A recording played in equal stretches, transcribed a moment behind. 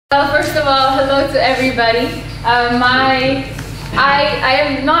Well, first of all, hello to everybody. I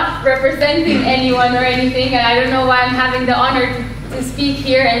am not representing anyone or anything, and I don't know why I'm having the honor to speak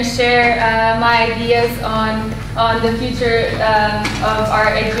here and share my ideas on the future of our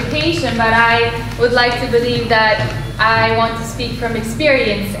education, but I would like to believe that I want to speak from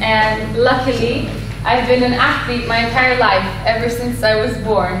experience, and luckily I've been an athlete my entire life, ever since I was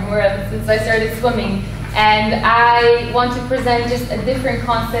born, or since I started swimming. And I want to present just a different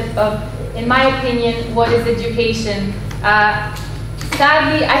concept of, in my opinion, what is education.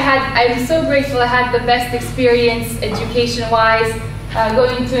 Sadly, I'm so grateful I had the best experience education-wise,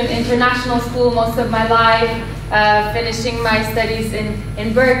 going to an international school most of my life, finishing my studies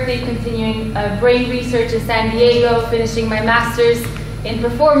in Berkeley, continuing brain research in San Diego, finishing my master's in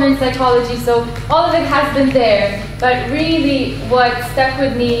performance psychology. So all of it has been there, but really what stuck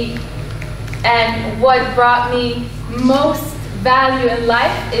with me and what brought me most value in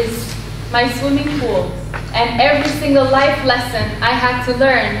life is my swimming pool. And every single life lesson I had to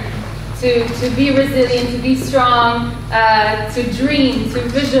learn to be resilient, to be strong, to dream, to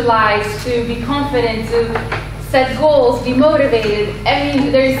visualize, to be confident, to set goals, be motivated. I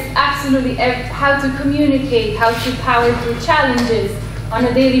mean, there's absolutely how to communicate, how to power through challenges on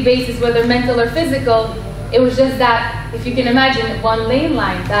a daily basis, whether mental or physical. It was just that, if you can imagine, one lane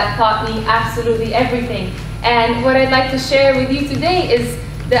line that taught me absolutely everything. And what I'd like to share with you today is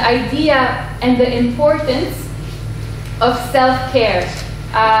the idea and the importance of self-care.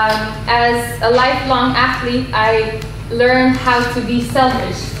 As a lifelong athlete, I learned how to be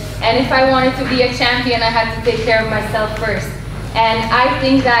selfish. And if I wanted to be a champion, I had to take care of myself first. And I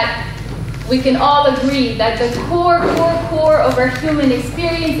think that we can all agree that the core of our human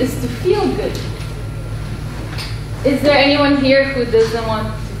experience is to feel good. Is there anyone here who doesn't want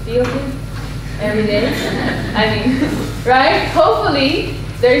to feel good every day? I mean, right? Hopefully,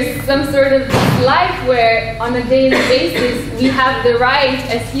 there's some sort of life where, on a daily basis, we have the right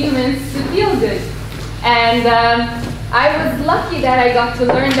as humans to feel good. And I was lucky that I got to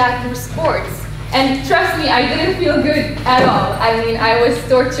learn that through sports. And trust me, I didn't feel good at all. I mean, I was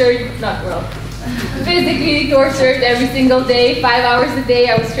tortured, physically tortured every single day, 5 hours a day.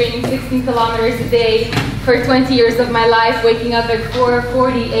 I was training 16 kilometers a day for 20 years of my life, waking up at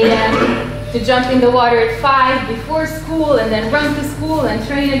 4:40 a.m. to jump in the water at 5 before school, and then run to school and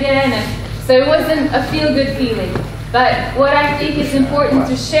train again. And so it wasn't a feel-good feeling. But what I think is important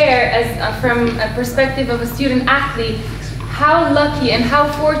to share as from a perspective of a student athlete, how lucky and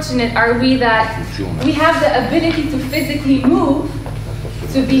how fortunate are we that we have the ability to physically move,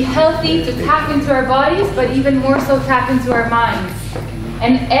 to be healthy, to tap into our bodies, but even more so tap into our minds.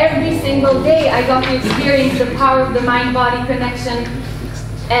 And every single day I got to experience the power of the mind-body connection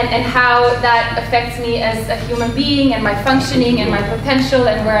and how that affects me as a human being and my functioning and my potential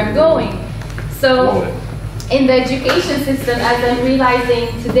and where I'm going. So in the education system, as I'm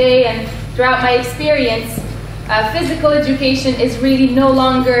realizing today and throughout my experience, physical education is really no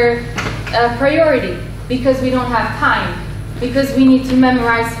longer a priority because we don't have time, because we need to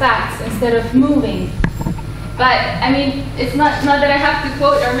memorize facts instead of moving. But I mean, it's not that I have to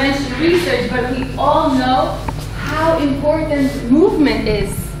quote or mention research, but we all know how important movement is,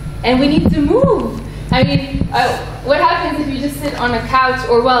 and we need to move. I mean, what happens if you just sit on a couch,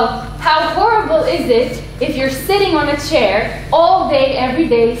 or well, how horrible is it if you're sitting on a chair all day, every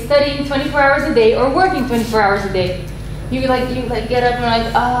day, studying 24 hours a day or working 24 hours a day? You get up and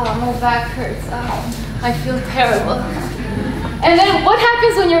like, oh, my back hurts, oh, I feel terrible. And then what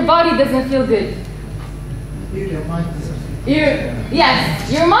happens when your body doesn't feel good? Your mind doesn't feel good.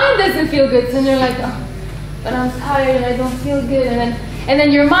 Yes, your mind doesn't feel good, so you're like, oh, but I'm tired and I don't feel good, and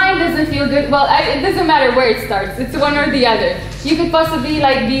then your mind doesn't feel good. Well, it doesn't matter where it starts, it's one or the other. You could possibly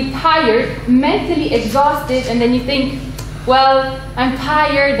be tired, mentally exhausted, and then you think, well, I'm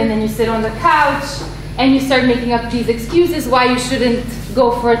tired, and then you sit on the couch, and you start making up these excuses why you shouldn't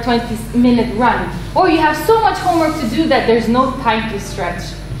go for a 20-minute run. Or you have so much homework to do that there's no time to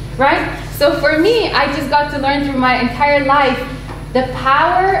stretch, right? So for me, I just got to learn through my entire life the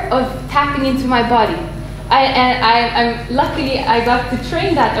power of tapping into my body. Luckily, I got to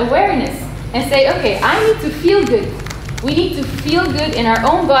train that awareness and say, okay, I need to feel good. We need to feel good in our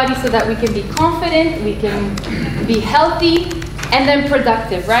own body so that we can be confident, we can be healthy, and then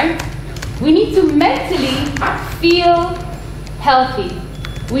productive, right? We need to mentally feel healthy.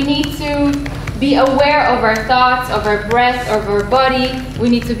 We need to be aware of our thoughts, of our breath, of our body. We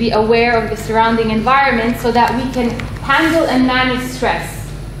need to be aware of the surrounding environment so that we can handle and manage stress.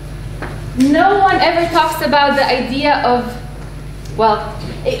 No one ever talks about the idea of, well,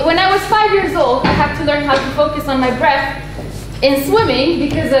 when I was 5 years old, I had to learn how to focus on my breath in swimming,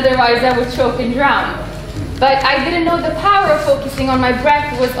 because otherwise I would choke and drown. But I didn't know the power of focusing on my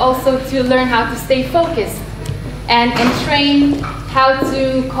breath was also to learn how to stay focused and train how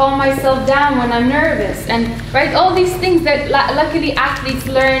to calm myself down when I'm nervous. And right, all these things that luckily athletes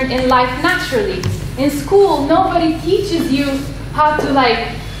learn in life naturally. In school, nobody teaches you how to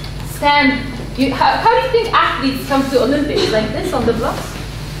like stand. How do you think athletes come to Olympics? Like this on the blocks?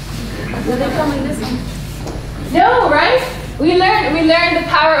 Do they come like this? No, right? We learn the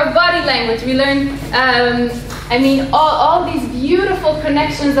power of body language. We learn, I mean, all these beautiful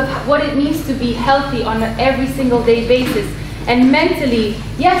connections of what it means to be healthy on an every single day basis. And mentally,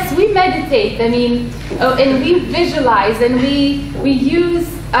 yes, we meditate. I mean, and we visualize, and we use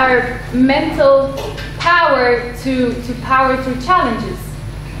our mental power to power through challenges.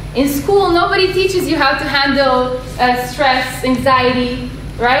 In school, nobody teaches you how to handle stress, anxiety,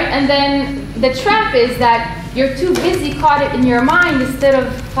 right? And then the trap is that you're too busy caught it in your mind instead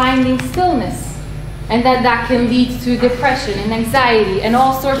of finding stillness. And that can lead to depression and anxiety and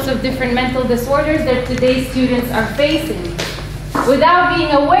all sorts of different mental disorders that today's students are facing. Without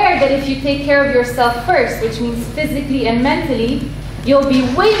being aware that if you take care of yourself first, which means physically and mentally, you'll be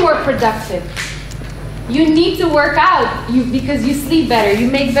way more productive. You need to work out because you sleep better,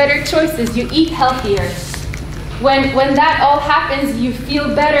 you make better choices, you eat healthier. When that all happens, you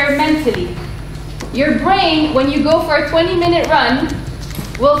feel better mentally. Your brain, when you go for a 20-minute run,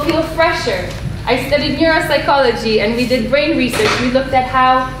 will feel fresher. I studied neuropsychology and we did brain research. We looked at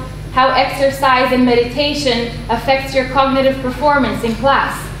how exercise and meditation affects your cognitive performance in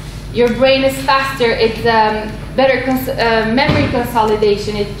class. Your brain is faster, it's better memory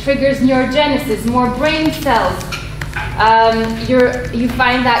consolidation, it triggers neurogenesis, more brain cells. You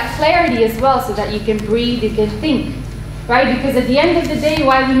find that clarity as well so that you can breathe, you can think. Right? Because at the end of the day,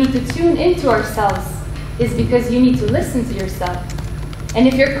 why we need to tune into ourselves is because you need to listen to yourself. And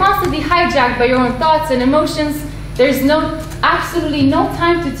if you're constantly hijacked by your own thoughts and emotions, there's absolutely no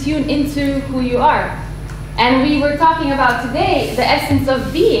time to tune into who you are. And we were talking about today the essence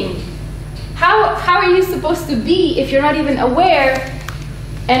of being. How are you supposed to be if you're not even aware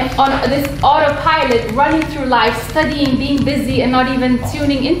and on this autopilot running through life, studying, being busy, and not even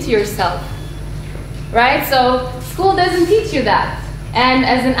tuning into yourself? Right? So school doesn't teach you that. And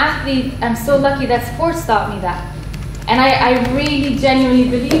as an athlete, I'm so lucky that sports taught me that. And I really genuinely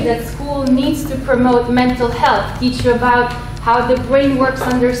believe that school needs to promote mental health, teach you about how the brain works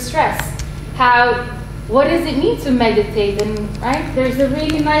under stress, what does it mean to meditate, and right? There's a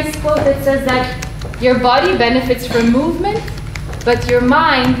really nice quote that says that your body benefits from movement, but your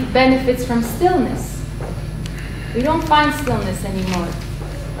mind benefits from stillness. We don't find stillness anymore.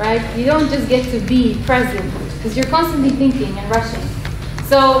 Right? You don't just get to be present because you're constantly thinking and rushing.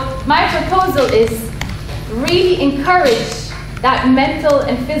 So my proposal is really encourage that mental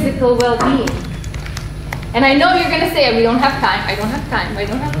and physical well-being. And I know you're going to say, we don't have time, I don't have time, I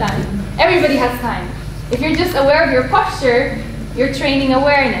don't have time. Everybody has time. If you're just aware of your posture, you're training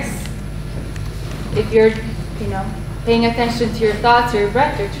awareness. If you're, paying attention to your thoughts or your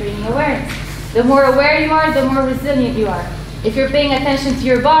breath, you're training awareness. The more aware you are, the more resilient you are. If you're paying attention to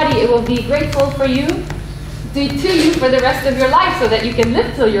your body, it will be grateful for you, to you for the rest of your life so that you can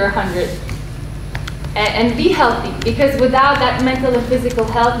live till you're 100 and be healthy. Because without that mental and physical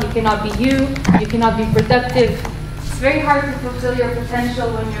health, you cannot be you cannot be productive. It's very hard to fulfill your potential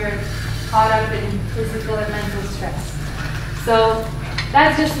when you're caught up in physical and mental stress. So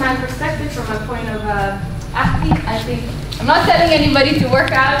that's just my perspective from a point of athlete. I think I'm not telling anybody to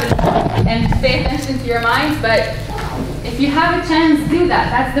work out and pay attention to your minds, but if you have a chance, do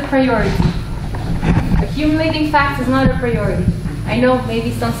that. That's the priority. Accumulating facts is not a priority. I know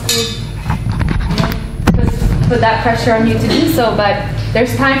maybe some schools put that pressure on you to do so, but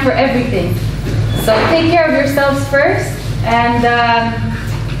there's time for everything. So take care of yourselves first, and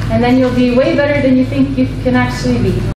then you'll be way better than you think you can actually be.